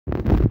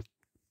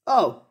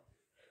Oh,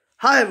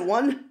 hi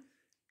everyone.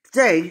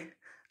 Today,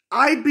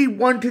 I'd be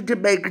wanting to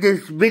make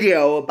this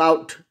video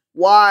about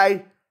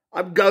why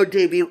I'm going to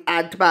review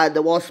Ant-Man and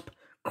the Wasp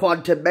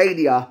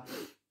Quantumania.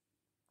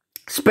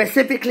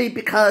 Specifically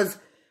because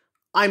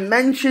I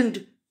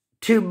mentioned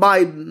to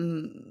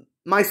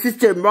my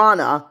sister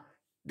Rana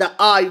that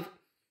I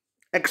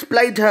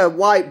explained to her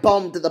why it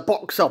bombed at the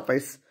box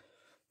office.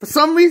 For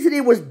some reason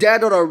it was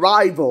dead on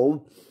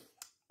arrival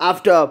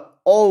after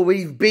all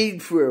we've been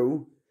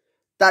through,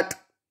 that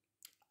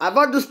I've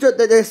understood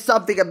that there's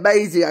something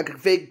amazing I can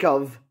think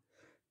of.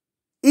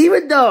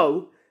 Even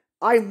though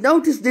I've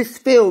noticed this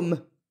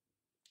film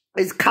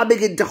is coming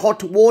into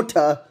hot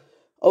water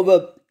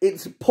over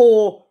its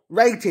poor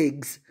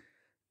ratings,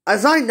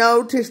 as I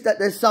noticed that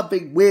there's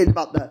something weird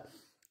about the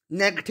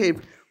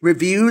negative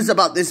reviews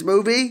about this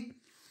movie,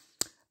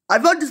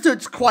 I've understood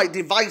it's quite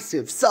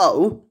divisive.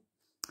 So,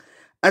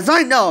 as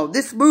I know,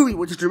 this movie,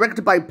 which was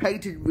directed by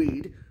Peyton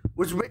Reed,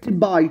 was written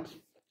by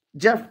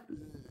Jeff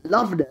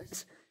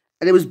Lamest,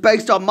 and it was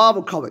based on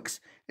Marvel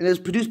Comics, and it was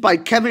produced by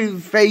Kevin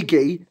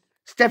Feige,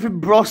 Stephen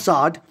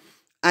Brossard,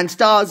 and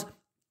stars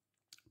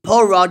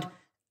Paul Rudd,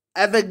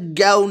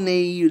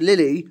 Evangeline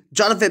Lilly,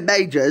 Jonathan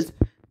Majors,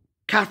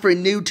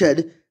 Catherine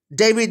Newton,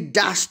 David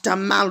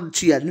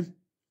Dastmalchian,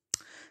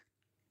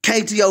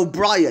 Katie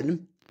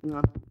O'Brien,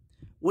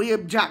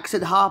 William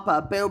Jackson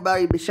Harper, Bill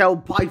Murray,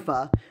 Michelle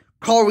Pfeiffer,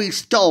 Corey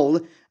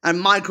Stoll,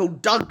 and Michael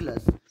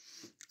Douglas.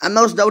 And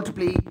most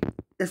notably,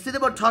 the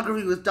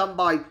cinematography was done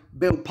by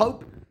Bill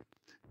Pope.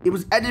 It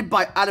was edited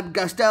by Adam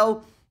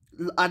Gastel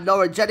and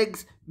Laura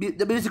Jennings.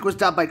 The music was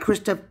done by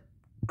Christopher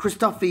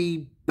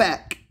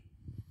Beck.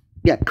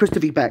 Yeah,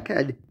 Christopher Beck.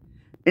 And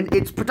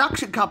its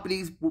production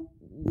companies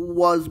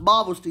was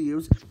Marvel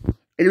Studios. And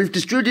it was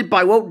distributed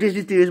by Walt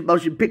Disney Studios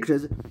Motion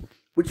Pictures,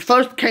 which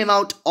first came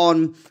out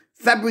on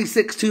February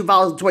 6,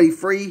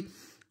 2023,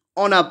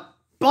 on a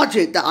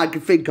budget that I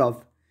can think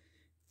of.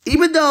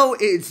 Even though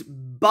its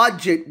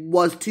budget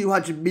was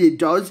 $200 million,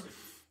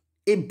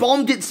 it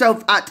bombed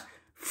itself at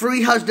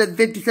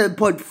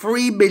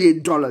 $357.3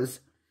 million.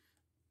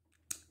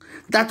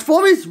 That's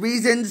for its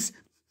reasons.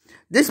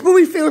 This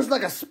movie feels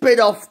like a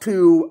spin-off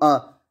to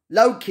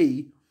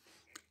Loki,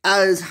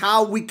 as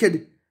how we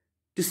can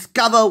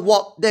discover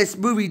what this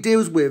movie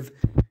deals with.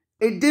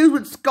 It deals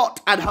with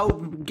Scott and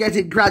Hope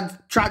getting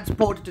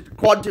transported to the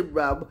quantum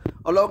realm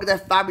along with their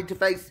family to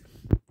face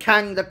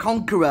Kang the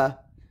Conqueror.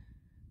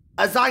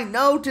 As I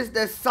noticed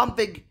there's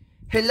something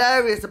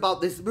hilarious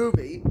about this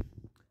movie,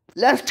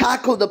 let's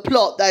tackle the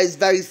plot that is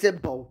very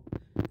simple.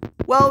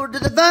 Well, the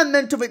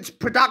development of its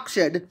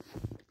production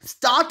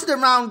started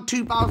around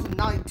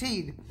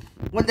 2019,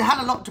 when they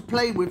had a lot to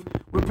play with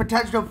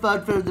potential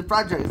third film of the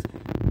franchise,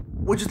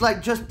 which is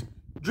like just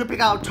dripping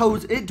our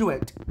toes into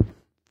it.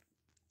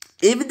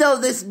 Even though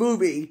this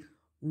movie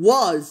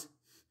was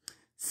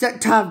set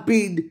to have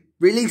been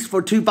released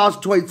for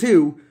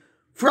 2022,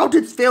 throughout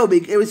its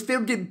filming, it was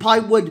filmed in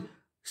Pinewood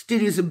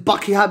Studios in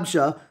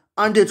Buckinghamshire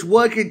under its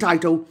working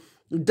title,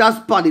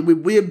 Dust Bunny, with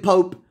William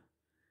Pope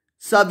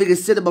serving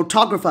as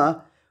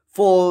cinematographer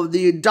for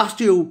the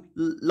Industrial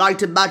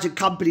Light and Magic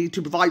Company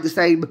to provide the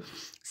same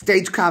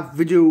stagecraft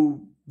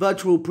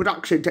virtual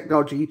production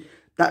technology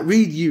that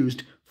Reed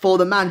used for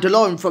The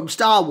Mandalorian from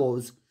Star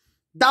Wars.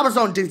 That was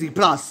on Disney+.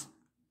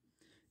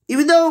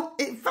 Even though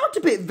it felt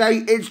a bit very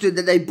interesting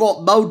that they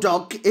brought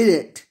MODOK in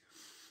it.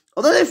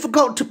 Although they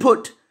forgot to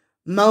put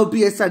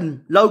Mobius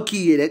and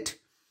Loki in it,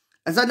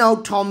 as I know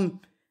Tom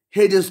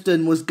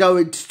Hiddleston was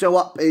going to show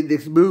up in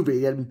this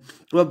movie, and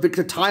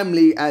Victor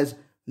Timely as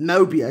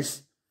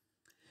Mobius.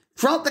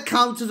 Throughout the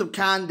Councils of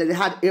Kang, they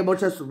had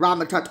Imhotep,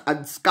 Ramatat,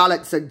 and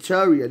Scarlet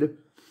Centurion.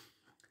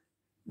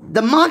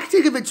 The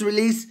marketing of its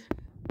release,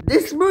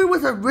 this movie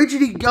was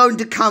originally going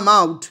to come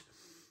out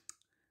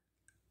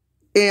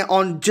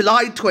on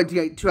July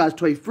 28,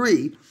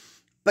 2023,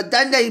 but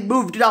then they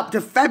moved it up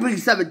to February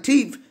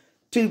 17th,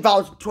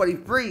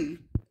 2023,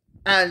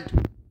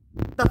 and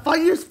the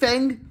funniest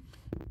thing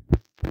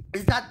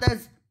is that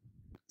there's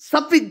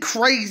something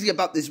crazy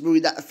about this movie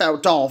that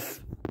felt off.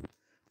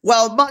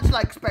 Well, much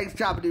like Space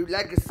Jam: New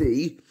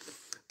Legacy,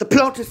 the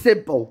plot is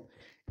simple.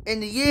 In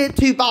the year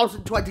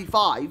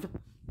 2025,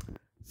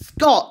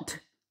 Scott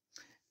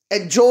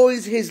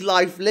enjoys his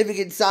life living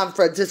in San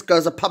Francisco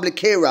as a public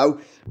hero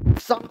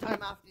sometime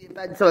after the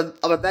events of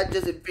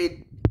Avengers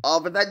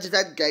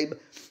Endgame,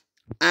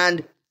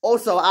 and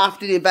also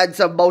after the events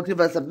of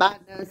Multiverse of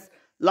Madness,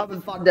 Love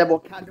and Thunder, and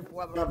Wakanda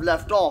Forever have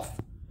left off.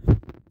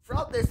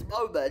 Throughout this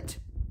moment,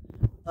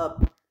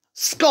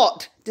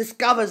 Scott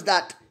discovers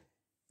that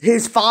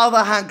his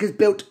father Hank has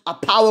built a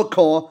power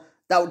core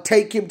that will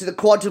take him to the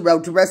quantum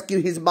realm to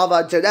rescue his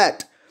mother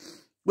Jeanette.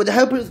 With the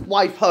help of his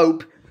wife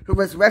Hope, who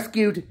has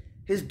rescued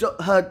his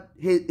daughter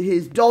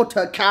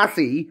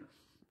Cassie,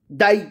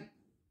 they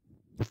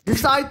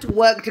decide to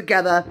work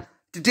together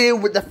to deal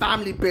with the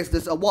family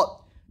business of what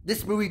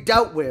this movie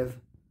dealt with.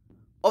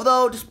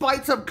 Although,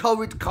 despite some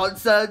COVID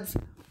concerns,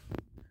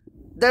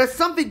 there's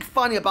something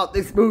funny about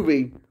this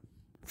movie.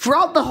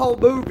 Throughout the whole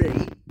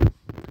movie,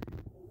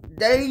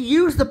 they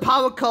used the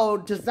power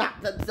code to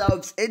zap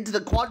themselves into the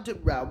quantum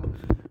realm,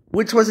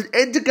 which was an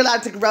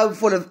intergalactic realm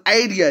full of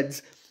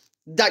aliens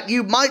that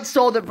you might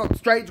saw them from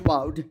Strange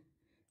World.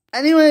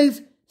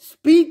 Anyways,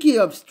 speaking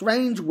of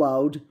Strange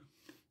World,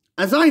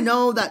 as I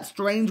know that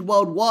Strange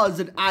World was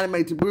an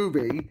animated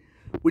movie,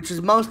 which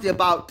is mostly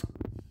about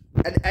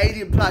an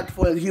alien planet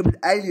full of human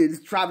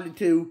aliens traveling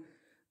to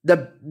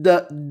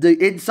the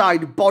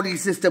inside body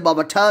system of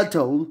a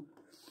turtle,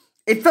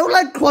 it felt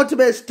like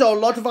Quantumania stole a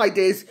lot of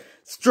ideas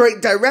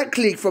straight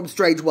directly from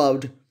Strange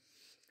World,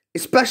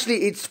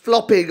 especially its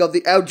flopping of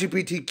the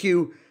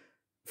LGBTQ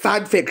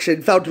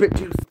fanfiction felt a bit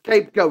too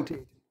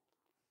scapegoated.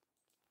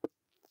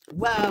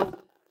 Well,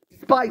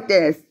 despite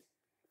this,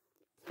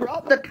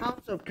 throughout the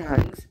Council of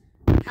Kangs,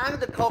 Kang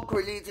the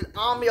Conqueror leads an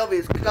army of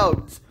his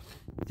clones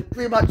to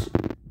pretty much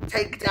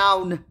take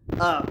down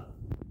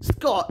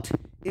Scott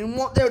in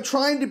what they were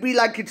trying to be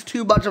like it's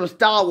too much of a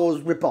Star Wars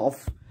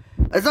ripoff.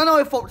 As I know,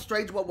 I thought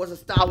Strange World was a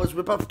Star Wars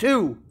ripoff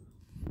too,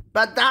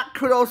 but that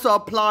could also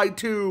apply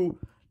to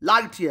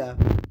Lightyear.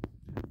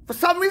 For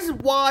some reason,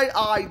 why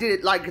I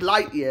didn't like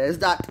Lightyear is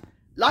that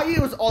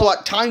Lightyear was all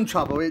about time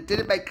travel. It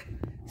didn't make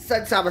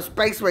sense to have a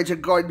space ranger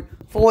going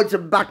forwards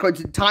and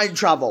backwards in time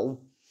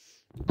travel.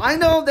 I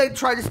know they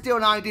tried to steal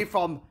an idea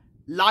from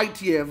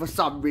Lightyear for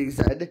some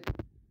reason.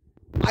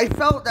 I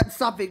felt that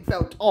something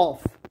felt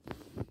off.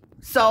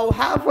 So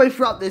halfway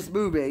throughout this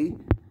movie,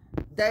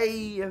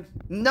 they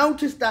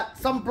noticed that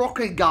some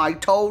broccoli guy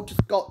told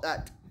Scott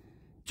that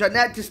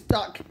Jeanette is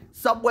stuck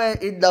somewhere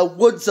in the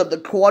woods of the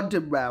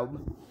quantum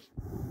realm.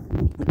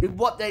 In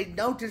what they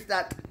noticed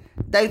that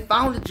they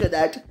found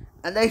Jeanette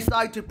and they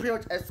decided to pretty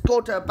much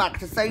escort her back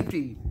to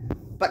safety.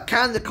 But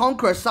Kang the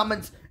Conqueror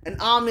summons an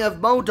army of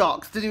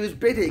Modocs to do his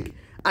bidding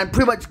and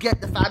pretty much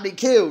get the family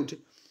killed.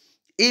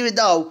 Even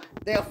though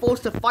they are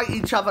forced to fight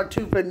each other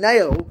tooth and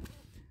nail,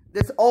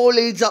 this all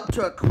leads up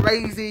to a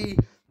crazy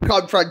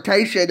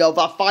confrontation of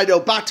a final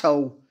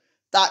battle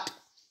that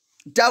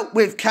dealt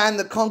with Kang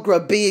the Conqueror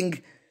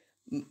being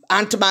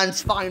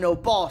Ant-Man's final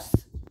boss.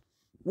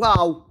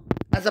 Well,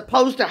 as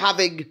opposed to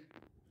having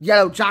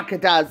Yellow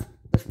Jacket as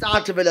the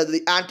starter villain of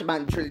the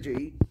Ant-Man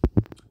trilogy,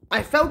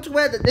 I felt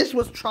aware that this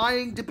was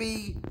trying to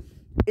be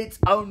its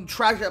own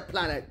treasure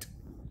planet.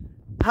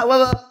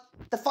 However,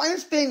 the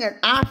funniest thing, and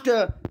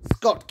after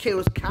Scott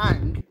kills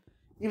Kang,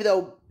 even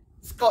though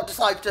Scott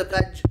decides to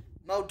avenge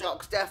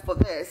MODOK's death for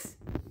this,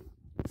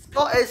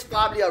 Scott and his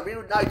family are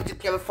reunited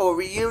together for a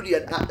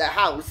reunion at their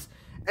house,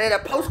 and in a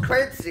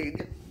post-credit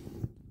scene,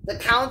 the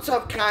Council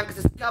of Kangs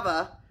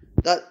discover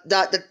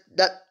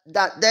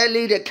that their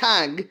leader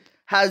Kang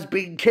has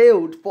been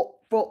killed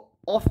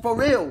for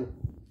real.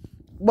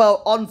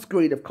 Well, on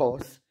screen, of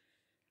course.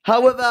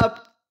 However,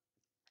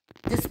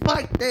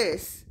 despite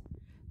this,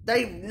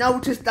 they've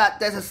noticed that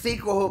there's a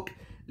sequel hook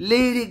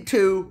leading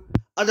to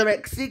a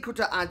direct sequel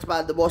to Ant-Man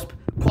and the Wasp,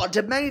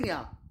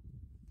 Quantumania.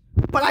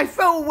 But I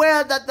felt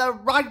aware that the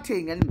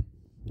writing and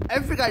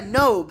everything I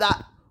know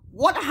that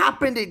what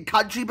happened in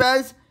Country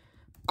Bears,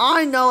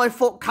 I know I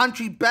thought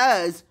Country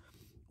Bears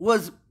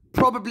was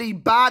probably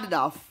bad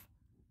enough.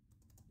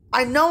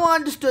 I know I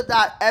understood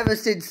that ever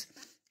since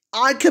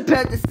I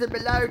compared the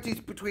similarities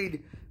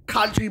between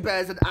Country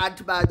Bears and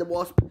Ant-Man and the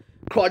Wasp,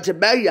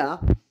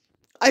 Quantumania.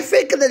 I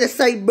think they're the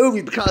same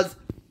movie because,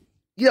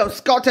 you know,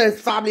 Scott and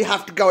his family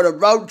have to go on a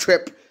road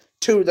trip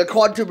to the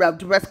quantum realm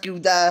to rescue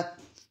their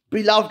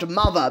beloved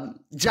mother,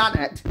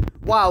 Janet,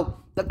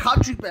 while the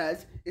Country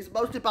Bears is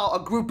mostly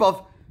about a group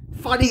of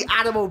funny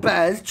animal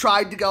bears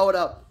trying to go on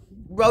a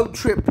road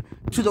trip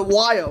to the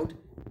wild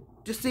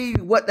to see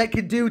what they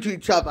can do to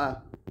each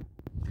other.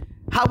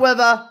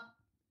 However,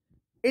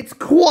 it's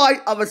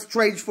quite of a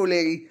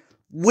strangely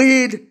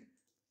weird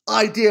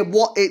idea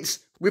what its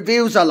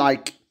reviews are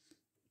like.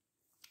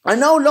 I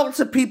know lots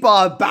of people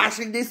are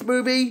bashing this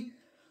movie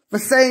for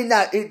saying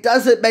that it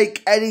doesn't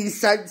make any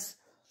sense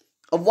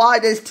of why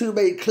there's too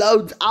many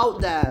clones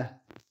out there.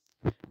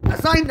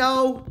 As I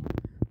know,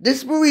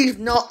 this movie is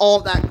not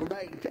all that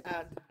great,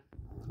 and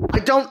I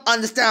don't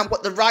understand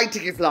what the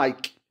writing is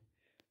like.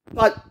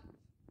 But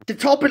to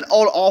top it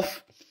all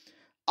off,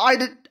 I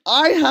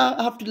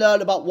have to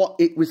learn about what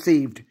it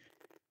received.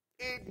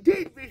 It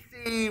did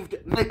receive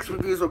mixed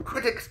reviews from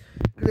critics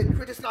because they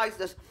criticized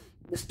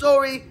the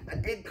story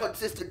and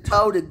inconsistent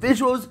tone and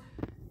visuals,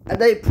 and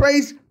they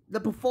praised the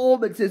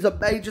performances of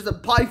Majors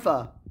and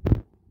Pfeiffer.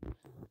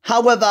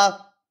 However,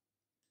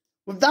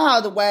 with that out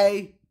of the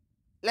way,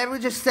 let me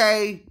just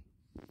say,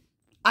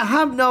 I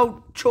have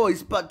no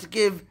choice but to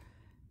give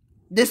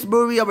this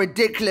movie a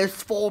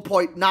ridiculous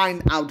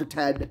 4.9 out of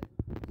 10.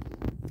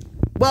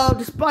 Well,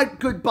 despite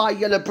Goodbye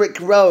Yellow Brick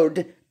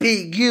Road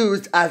being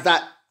used as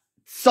that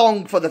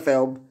song for the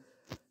film,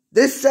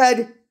 this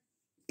said,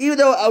 even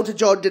though Elton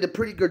John did a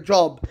pretty good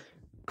job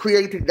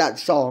creating that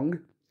song,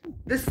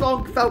 this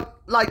song felt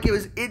like it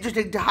was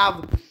interesting to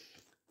have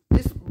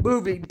this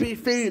movie be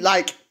feeling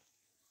like,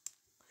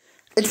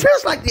 it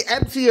feels like the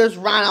MCU has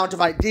ran out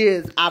of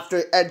ideas after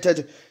it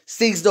entered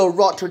seasonal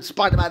rot with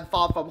Spider-Man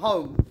Far From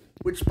Home,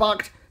 which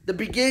sparked the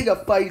beginning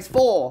of Phase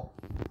 4.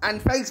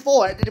 and Phase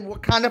 4 ended in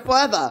Wakanda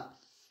Forever.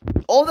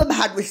 All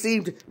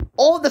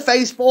the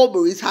Phase 4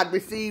 movies had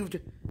received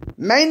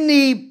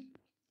mainly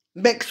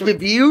mixed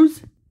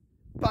reviews,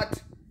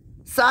 but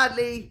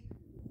sadly,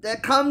 there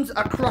comes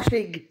a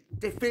crushing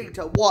defeat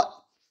of what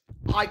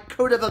I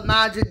could have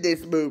imagined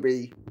this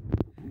movie.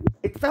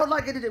 It felt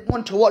like I didn't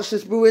want to watch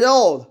this movie at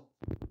all.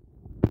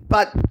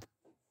 But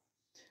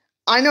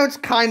I know it's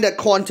kind of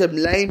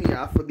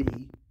Quantumania for me.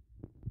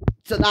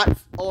 So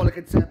that's all I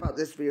can say about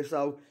this video.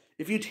 So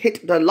if you'd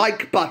hit the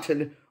like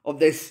button of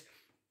this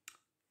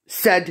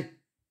said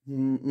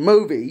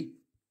movie,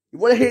 you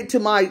want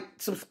to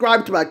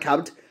subscribe to my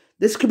account.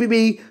 This could be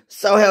me,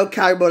 Sohail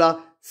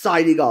Karimullah,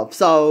 signing off.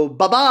 So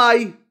bye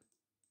bye.